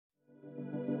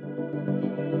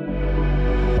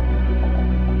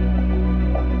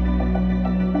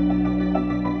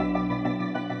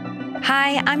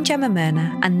Hi, I'm Gemma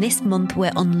Myrna, and this month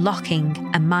we're unlocking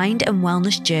a mind and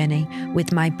wellness journey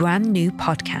with my brand new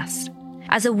podcast.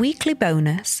 As a weekly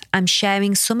bonus, I'm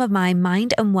sharing some of my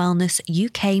Mind and Wellness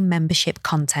UK membership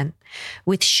content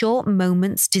with short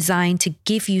moments designed to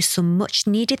give you some much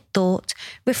needed thought,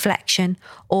 reflection,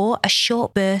 or a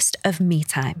short burst of me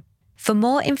time. For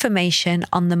more information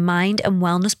on the Mind and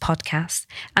Wellness podcast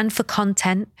and for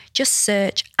content, just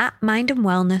search at Mind and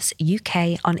Wellness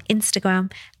UK on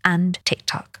Instagram and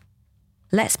TikTok.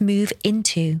 Let's move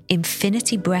into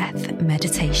Infinity Breath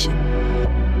meditation.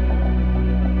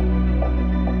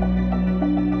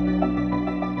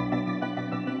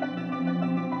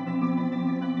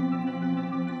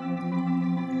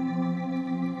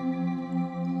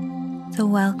 So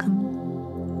welcome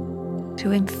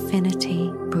to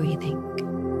infinity breathing.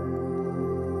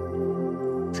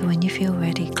 So when you feel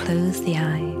ready, close the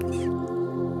eyes.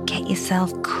 Get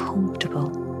yourself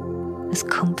comfortable, as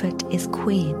comfort is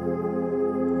queen.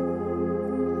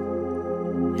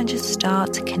 And just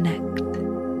start to connect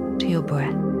to your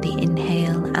breath, the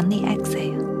inhale and the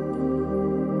exhale.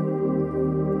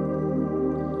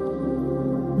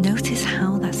 Notice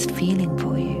how that's feeling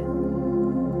for you.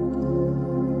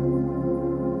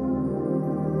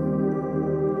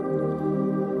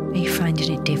 Are you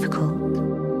finding it difficult?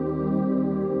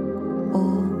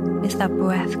 Or is that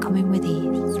breath coming with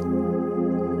ease?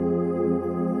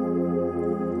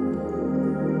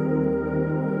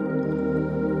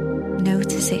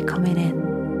 Notice it coming in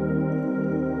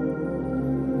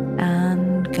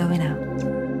and going out.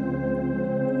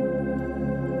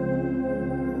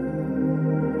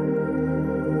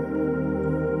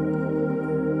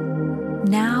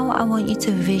 Now I want you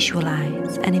to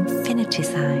visualize an infinity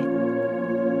sign.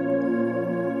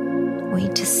 I want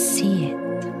you to see it.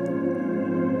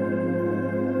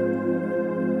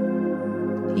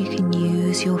 You can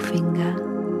use your finger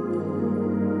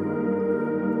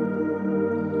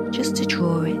just to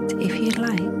draw it if you'd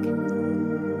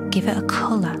like. Give it a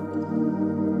colour.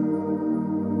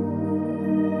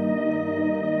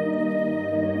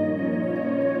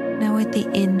 Now with the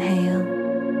inhale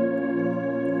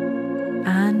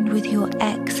and with your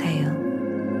exhale,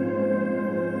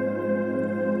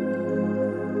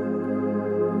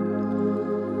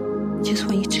 I just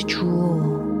want you to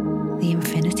draw the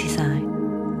infinity sign.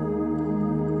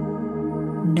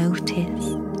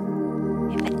 Notice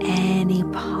if any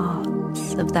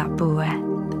parts of that breath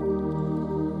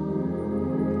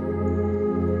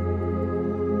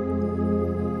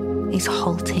is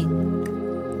halting.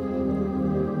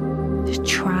 Just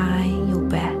try your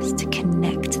best to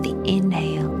connect the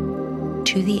inhale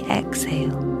to the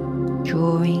exhale,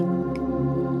 drawing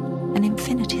an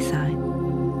infinity sign.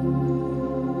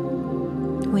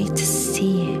 Wait to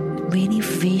see it, really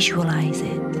visualize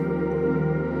it.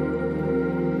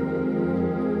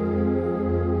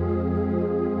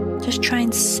 Just try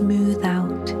and smooth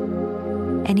out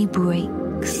any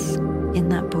breaks in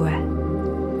that breath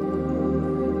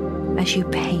as you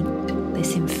paint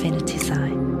this infinity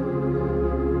sign.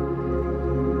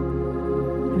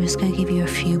 I'm just going to give you a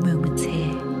few moments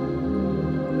here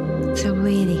to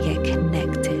really get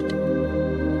connected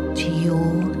to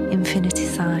your infinity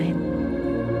sign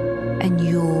and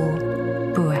your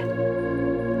breath.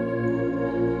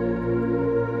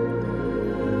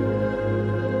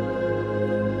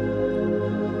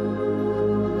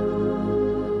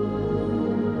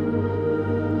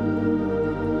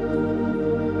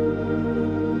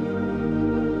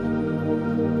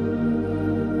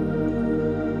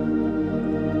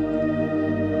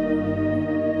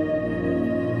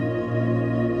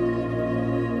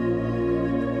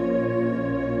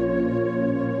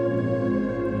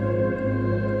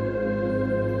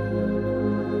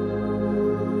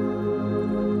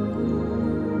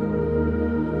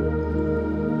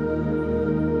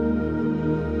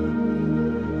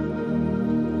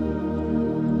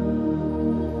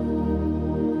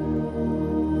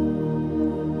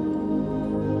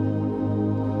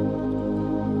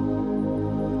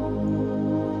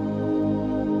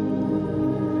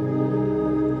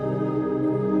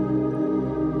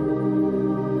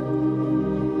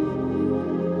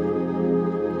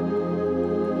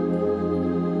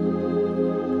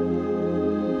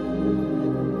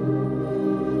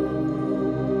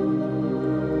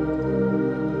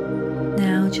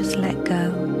 Just let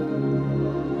go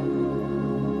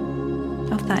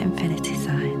of that infinity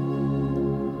sign.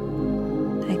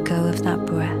 Let go of that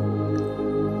breath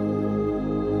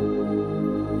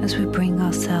as we bring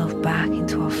ourselves back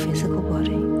into our physical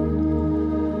body.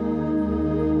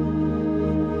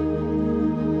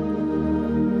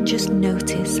 Just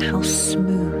notice how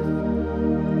smooth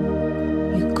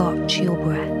you got your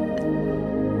breath.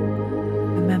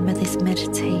 remember this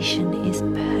meditation is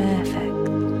perfect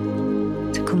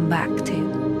to come back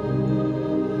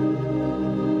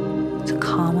to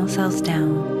calm ourselves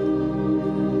down,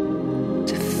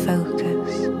 to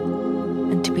focus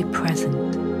and to be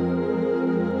present.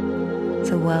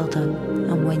 So well done,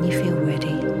 and when you feel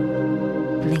ready,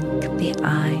 blink the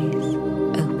eyes